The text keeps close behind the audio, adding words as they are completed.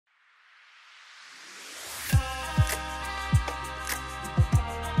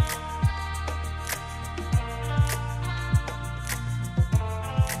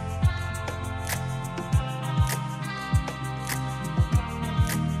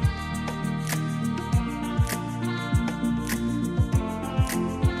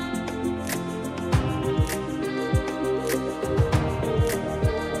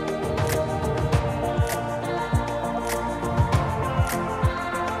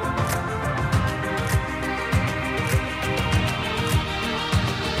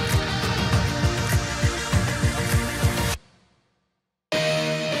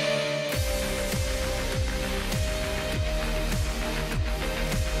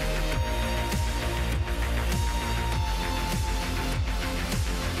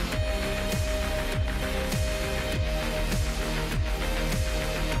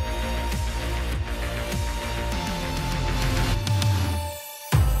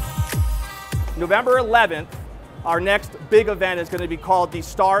November 11th, our next big event is going to be called the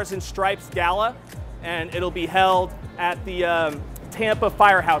Stars and Stripes Gala, and it'll be held at the Tampa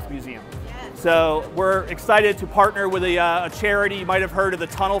Firehouse Museum. So we're excited to partner with a charity. You might have heard of the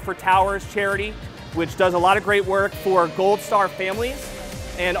Tunnel for Towers charity, which does a lot of great work for Gold Star families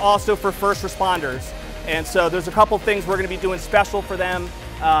and also for first responders. And so there's a couple things we're going to be doing special for them.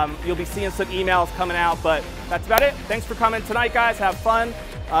 You'll be seeing some emails coming out, but that's about it. Thanks for coming tonight, guys. Have fun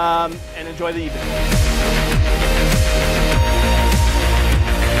and enjoy the evening.